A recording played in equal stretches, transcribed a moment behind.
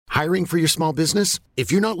Hiring for your small business?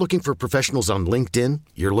 If you're not looking for professionals on LinkedIn,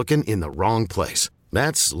 you're looking in the wrong place.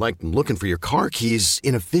 That's like looking for your car keys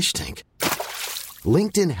in a fish tank.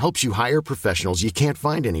 LinkedIn helps you hire professionals you can't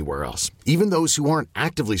find anywhere else, even those who aren't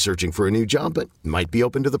actively searching for a new job but might be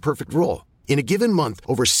open to the perfect role. In a given month,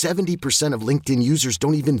 over 70% of LinkedIn users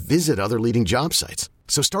don't even visit other leading job sites.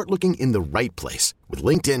 So start looking in the right place. With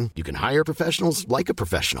LinkedIn, you can hire professionals like a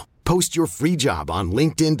professional. Post your free job on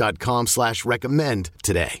linkedin.com/recommend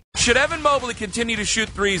today. Should Evan Mobley continue to shoot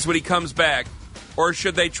threes when he comes back, or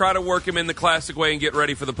should they try to work him in the classic way and get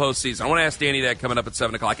ready for the postseason? I want to ask Danny that coming up at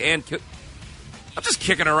 7 o'clock. And I'm just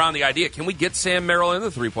kicking around the idea. Can we get Sam Merrill in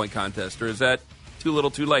the three-point contest, or is that too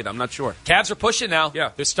little too late? I'm not sure. Cavs are pushing now.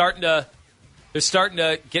 Yeah. They're starting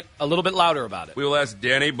to get a little bit louder about it. We will ask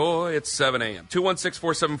Danny Boy at 7 a.m.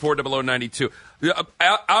 216-474-0092.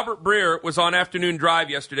 Albert Breer was on Afternoon Drive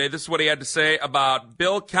yesterday. This is what he had to say about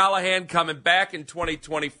Bill Callahan coming back in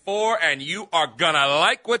 2024, and you are going to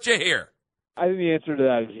like what you hear. I think the answer to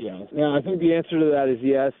that is yes. Now, I think the answer to that is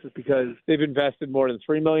yes because they've invested more than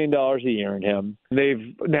 $3 million a year in him.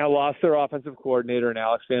 They've now lost their offensive coordinator in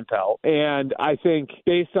Alex Van Pelt. And I think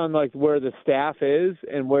based on where the staff is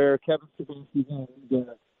and where Kevin Stefanski's going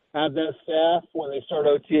to have that staff when they start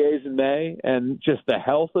OTAs in May and just the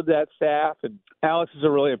health of that staff. And Alex is a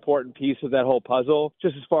really important piece of that whole puzzle,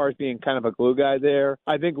 just as far as being kind of a glue guy there.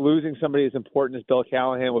 I think losing somebody as important as Bill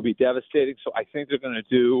Callahan would be devastating, so I think they're going to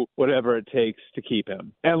do whatever it takes to keep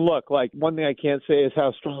him. And look, one thing I can't say is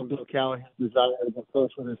how strong Bill Callahan's desire as a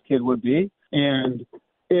coach for this kid would be. And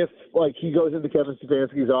if, he goes into Kevin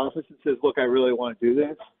Stefanski's office and says, look, I really want to do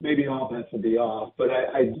this, maybe all bets will be off. But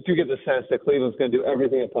I do get the sense that Cleveland's going to do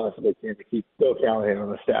everything it possibly can to keep Bill Callahan on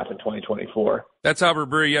the staff in 2024. That's Albert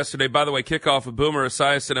Breer yesterday. By the way, kickoff with Boomer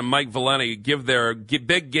Esiason and Mike Valenti give their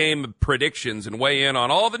big game predictions and weigh in on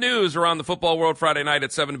all the news around the football world Friday night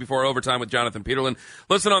at 7 before overtime with Jonathan Peterlin.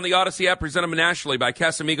 Listen on the Odyssey app, presented nationally by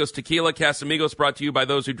Casamigos Tequila. Casamigos brought to you by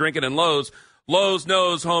those who drink it, and Lowe's. Lowe's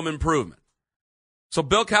knows home improvement. So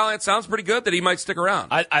Bill Callahan sounds pretty good that he might stick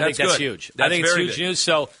around. I think that's huge. I think it's huge news.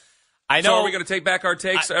 So I know. So are we going to take back our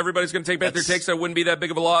takes? Everybody's going to take back their takes. That wouldn't be that big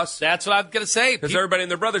of a loss. That's what I'm going to say. Because everybody and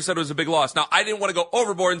their brother said it was a big loss. Now I didn't want to go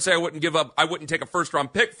overboard and say I wouldn't give up. I wouldn't take a first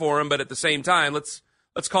round pick for him. But at the same time, let's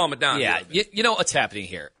calm it down. Yeah, you know what's happening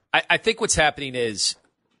here. I think what's happening is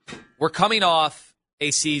we're coming off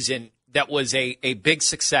a season that was a big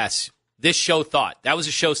success. This show thought. That was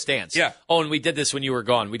a show stance. Yeah. Oh, and we did this when you were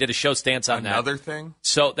gone. We did a show stance on that. Another thing?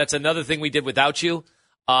 So that's another thing we did without you.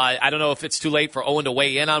 I don't know if it's too late for Owen to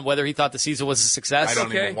weigh in on whether he thought the season was a success. I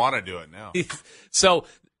don't even want to do it now. So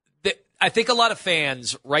I think a lot of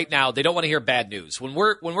fans right now, they don't want to hear bad news. When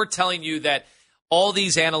we're telling you that all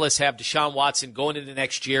these analysts have Deshaun Watson going into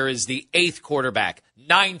next year as the 8th quarterback,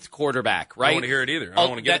 9th quarterback, right? I don't want to hear it either. I don't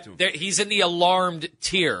want to get it to him. He's in the alarmed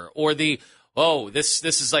tier or the this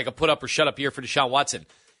is like a put up or shut up year for Deshaun Watson.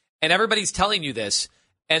 And everybody's telling you this.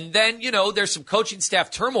 And then, there's some coaching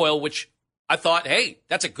staff turmoil, which I thought, hey,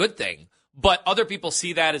 that's a good thing. But other people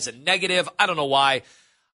see that as a negative. I don't know why.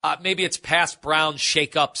 Maybe it's past Brown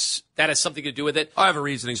shakeups. That has something to do with it. I have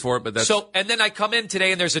reasonings for it, but that's... So, and then I come in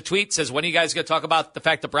today and there's a tweet that says, when are you guys going to talk about the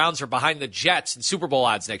fact the Browns are behind the Jets in Super Bowl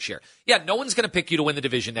odds next year? Yeah, no one's going to pick you to win the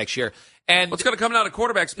division next year. And what's going to come down to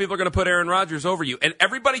quarterbacks? People are going to put Aaron Rodgers over you. And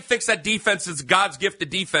everybody thinks that defense is God's gift to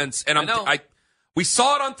defense. And we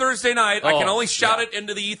saw it on Thursday night. I can only shout it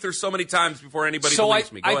into the ether so many times before anybody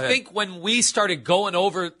believes me. Go ahead. I think when we started going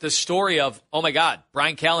over the story of, oh my God,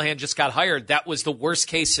 Brian Callahan just got hired, that was the worst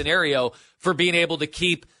case scenario for being able to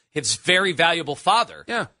keep his very valuable father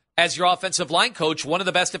as your offensive line coach, one of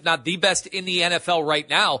the best, if not the best in the NFL right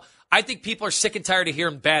now. I think people are sick and tired of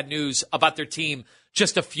hearing bad news about their team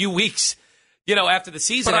just a few weeks after the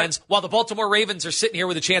season ends, while the Baltimore Ravens are sitting here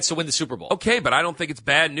with a chance to win the Super Bowl. Okay, but I don't think it's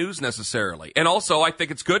bad news necessarily. And also, I think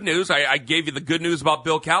it's good news. I gave you the good news about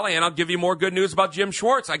Bill Callahan. I'll give you more good news about Jim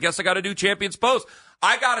Schwartz. I guess I got to do Champions Post.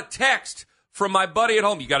 I got a text from my buddy at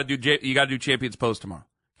home. You got to do Champions Post tomorrow.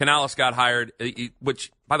 Canales got hired, which,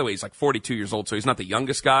 by the way, he's like 42 years old, so he's not the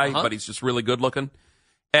youngest guy, but he's just really good looking.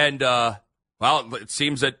 And, it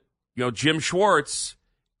seems that, Jim Schwartz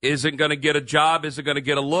isn't going to get a job, isn't going to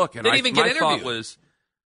get a look. And didn't even get interviewed.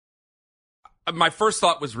 My first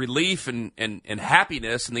thought was relief and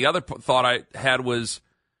happiness, and the other thought I had was,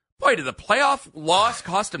 boy, did the playoff loss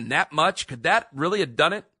cost him that much? Could that really have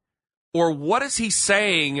done it? Or what is he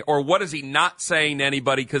saying, or what is he not saying to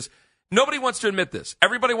anybody? Because nobody wants to admit this.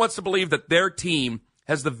 Everybody wants to believe that their team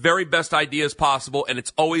has the very best ideas possible, and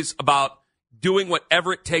it's always about doing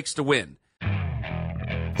whatever it takes to win.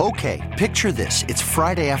 Okay, picture this. It's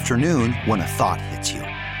Friday afternoon when a thought hits you.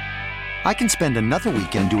 I can spend another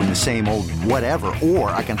weekend doing the same old whatever,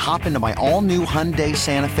 or I can hop into my all-new Hyundai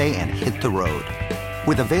Santa Fe and hit the road.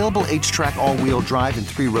 With available H-Track all-wheel drive and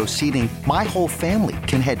 3-row seating, my whole family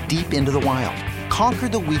can head deep into the wild. Conquer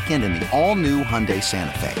the weekend in the all-new Hyundai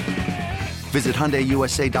Santa Fe. Visit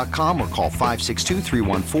HyundaiUSA.com or call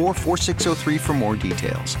 562-314-4603 for more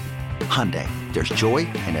details. Hyundai, there's joy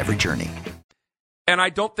in every journey. And I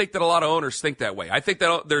don't think that a lot of owners think that way. I think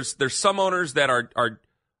that there's some owners that are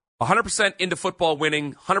 100% into football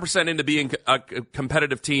winning, 100% into being a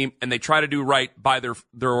competitive team, and they try to do right by their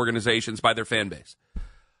organizations, by their fan base.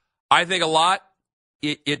 I think a lot,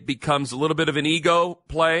 it becomes a little bit of an ego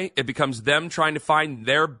play. It becomes them trying to find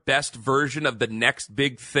their best version of the next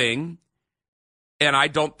big thing. And I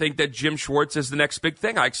don't think that Jim Schwartz is the next big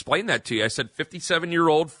thing. I explained that to you. I said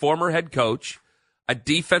 57-year-old former head coach, a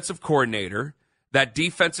defensive coordinator. That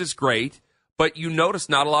defense is great. But you notice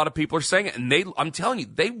not a lot of people are saying it. And I'm telling you,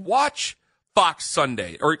 they watch Fox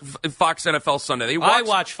Sunday or Fox NFL Sunday. I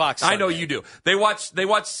watch Fox Sunday. I know you do. They watch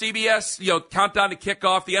CBS, Countdown to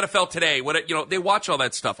Kickoff, the NFL Today. They watch all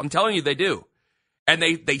that stuff. I'm telling you, they do. And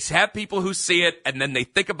they have people who see it, and then they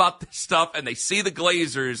think about this stuff, and they see the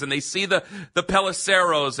Glazers, and they see the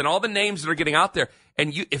Pelliceros, and all the names that are getting out there.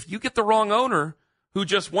 And if you get the wrong owner who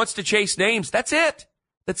just wants to chase names, that's it.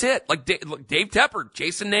 That's it. Like Dave Tepper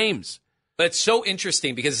chasing names. But it's so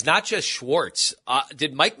interesting because it's not just Schwartz.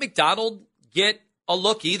 Did Mike McDonald get a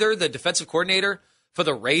look either, the defensive coordinator for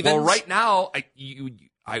the Ravens? Well, right now,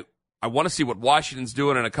 I want to see what Washington's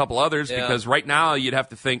doing and a couple others because right now you'd have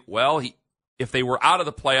to think, well, if they were out of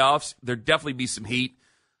the playoffs, there'd definitely be some heat.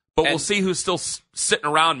 But we'll see who's still sitting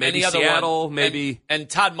around. Maybe Seattle, maybe. And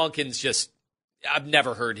Todd Monken's I've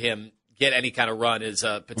never heard him get any kind of run as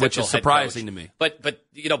a potential which is surprising to me. But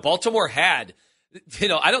Baltimore had.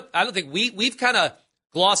 I don't think we've kind of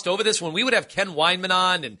glossed over this when we would have Ken Weinman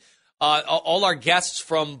on and all our guests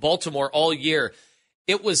from Baltimore all year.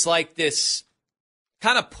 It was like this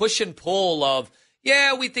kind of push and pull of,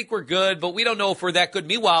 yeah, we think we're good, but we don't know if we're that good.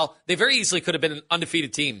 Meanwhile, they very easily could have been an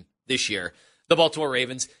undefeated team this year, the Baltimore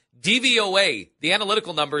Ravens. DVOA, the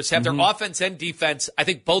analytical numbers, have their offense and defense, I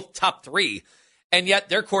think both top 3, and yet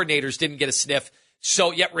their coordinators didn't get a sniff.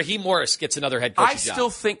 So, yet Raheem Morris gets another head coaching job. I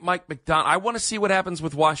still think Mike McDonald. I want to see what happens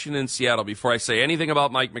with Washington and Seattle before I say anything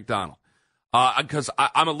about Mike McDonald. Because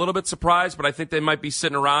I'm a little bit surprised, but I think they might be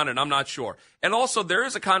sitting around, and I'm not sure. And also, there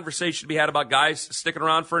is a conversation to be had about guys sticking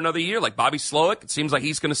around for another year, like Bobby Slowick. It seems like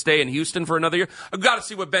he's going to stay in Houston for another year. I've got to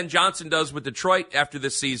see what Ben Johnson does with Detroit after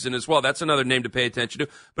this season as well. That's another name to pay attention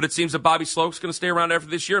to. But it seems that Bobby Slowick's going to stay around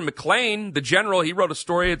after this year. And McClain, the general, he wrote a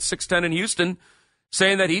story at 610 in Houston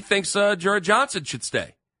saying that he thinks Jared Johnson should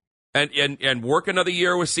stay. And work another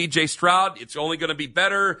year with C.J. Stroud. It's only going to be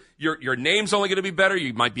better. Your name's only going to be better.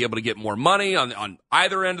 You might be able to get more money on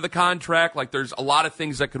either end of the contract. Like, there's a lot of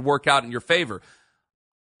things that could work out in your favor.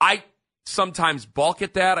 I sometimes balk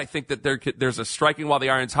at that. I think that there's a striking while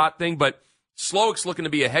the iron's hot thing. But Slowick's looking to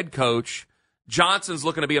be a head coach. Johnson's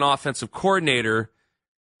looking to be an offensive coordinator.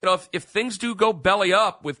 If things do go belly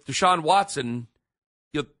up with Deshaun Watson,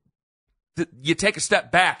 you take a step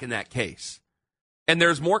back in that case. And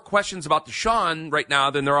there's more questions about Deshaun right now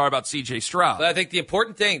than there are about C.J. Stroud. But I think the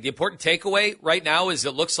important takeaway right now is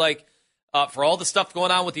it looks like for all the stuff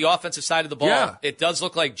going on with the offensive side of the ball, it does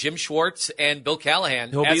look like Jim Schwartz and Bill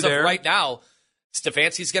Callahan, as of right now,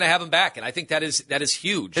 Stefanski's going to have him back. And I think that is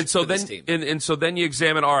huge for this team. And so then you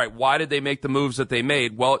examine, all right, why did they make the moves that they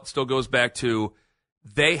made? Well, it still goes back to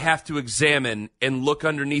they have to examine and look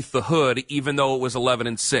underneath the hood, even though it was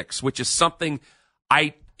 11-6, which is something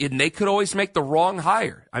and they could always make the wrong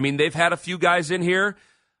hire. I mean, they've had a few guys in here.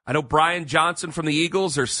 I know Brian Johnson from the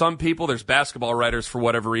Eagles. There's basketball writers for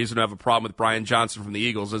whatever reason who have a problem with Brian Johnson from the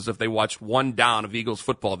Eagles, as if they watched one down of Eagles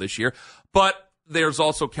football this year. But there's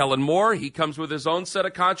also Kellen Moore. He comes with his own set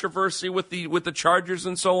of controversy with the Chargers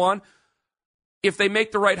and so on. If they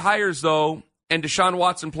make the right hires, though, and Deshaun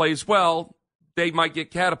Watson plays well, they might get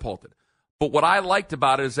catapulted. But what I liked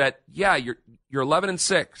about it is that, you're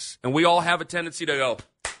 11-6, and we all have a tendency to go,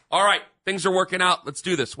 all right, things are working out. Let's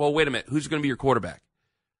do this. Well, wait a minute. Who's going to be your quarterback?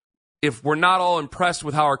 If we're not all impressed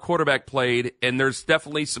with how our quarterback played, and there's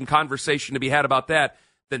definitely some conversation to be had about that,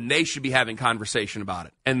 then they should be having conversation about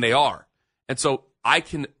it. And they are. And so I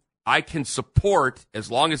can support,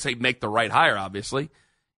 as long as they make the right hire, obviously,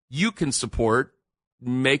 you can support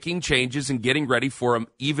making changes and getting ready for an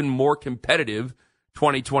even more competitive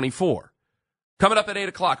 2024. Coming up at 8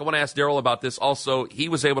 o'clock, I want to ask Daryl about this. Also, he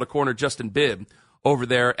was able to corner Justin Bibb over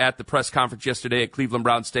there at the press conference yesterday at Cleveland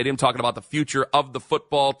Brown Stadium, talking about the future of the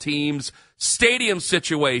football team's stadium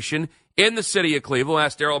situation in the city of Cleveland. We'll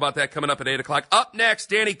ask Daryl about that coming up at 8 o'clock. Up next,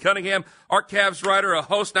 Danny Cunningham, our Cavs writer, a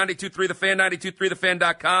host, 92.3 The Fan,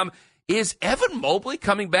 92.3thefan.com. Is Evan Mobley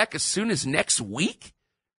coming back as soon as next week?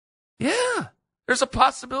 Yeah, there's a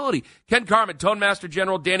possibility. Ken Carman, Tone Master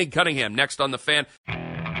General, Danny Cunningham, next on The Fan.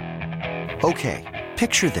 Okay,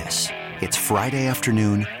 picture this. It's Friday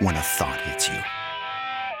afternoon when a thought hits you.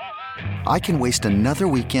 I can waste another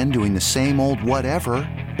weekend doing the same old whatever,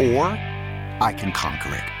 or I can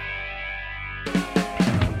conquer it.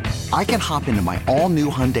 I can hop into my all-new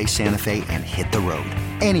Hyundai Santa Fe and hit the road.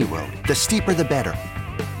 Any road. The steeper, the better.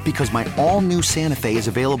 Because my all-new Santa Fe is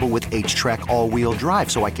available with H-Track all-wheel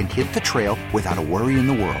drive, so I can hit the trail without a worry in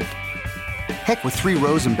the world. Heck, with 3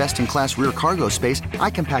 rows and best-in-class rear cargo space, I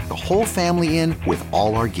can pack the whole family in with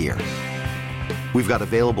all our gear. We've got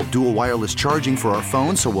available dual wireless charging for our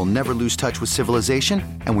phones, so we'll never lose touch with civilization,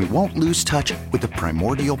 and we won't lose touch with the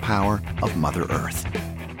primordial power of Mother Earth.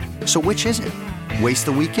 So which is it? Waste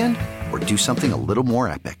the weekend or do something a little more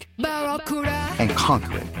epic? And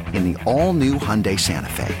conquer it in the all-new Hyundai Santa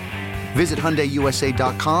Fe. Visit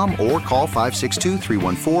HyundaiUSA.com or call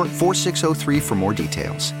 562-314-4603 for more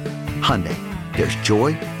details. Hyundai, there's joy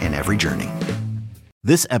in every journey.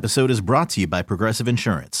 This episode is brought to you by Progressive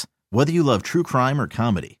Insurance. Whether you love true crime or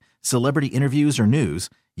comedy, celebrity interviews or news,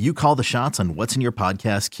 you call the shots on what's in your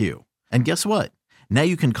podcast queue. And guess what? Now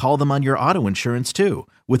you can call them on your auto insurance too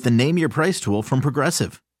with the Name Your Price tool from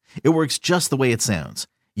Progressive. It works just the way it sounds.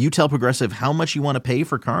 You tell Progressive how much you want to pay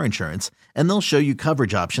for car insurance, and they'll show you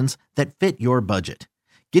coverage options that fit your budget.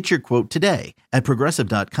 Get your quote today at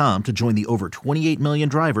Progressive.com to join the over 28 million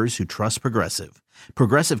drivers who trust Progressive.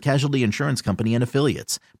 Progressive Casualty Insurance Company and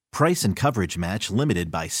Affiliates. Price and coverage match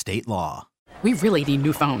limited by state law. We really need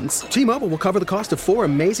new phones. T-Mobile will cover the cost of 4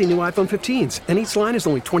 amazing new iPhone 15s, and each line is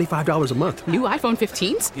only $25 a month. New iPhone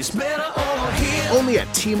 15s? It's better over here. Only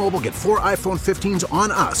at T-Mobile, get 4 iPhone 15s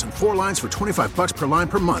on us and 4 lines for $25 per line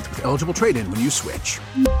per month with eligible trade-in when you switch.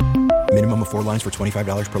 Minimum of 4 lines for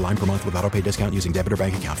 $25 per line per month with autopay discount using debit or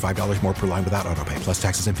bank account. $5 more per line without autopay, plus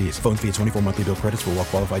taxes and fees. Phone fee at 24 monthly bill credits for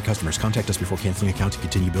well-qualified customers. Contact us before canceling account to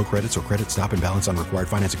continue bill credits or credit stop and balance on required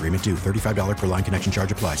finance agreement due. $35 per line connection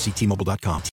charge applies. See T-Mobile.com.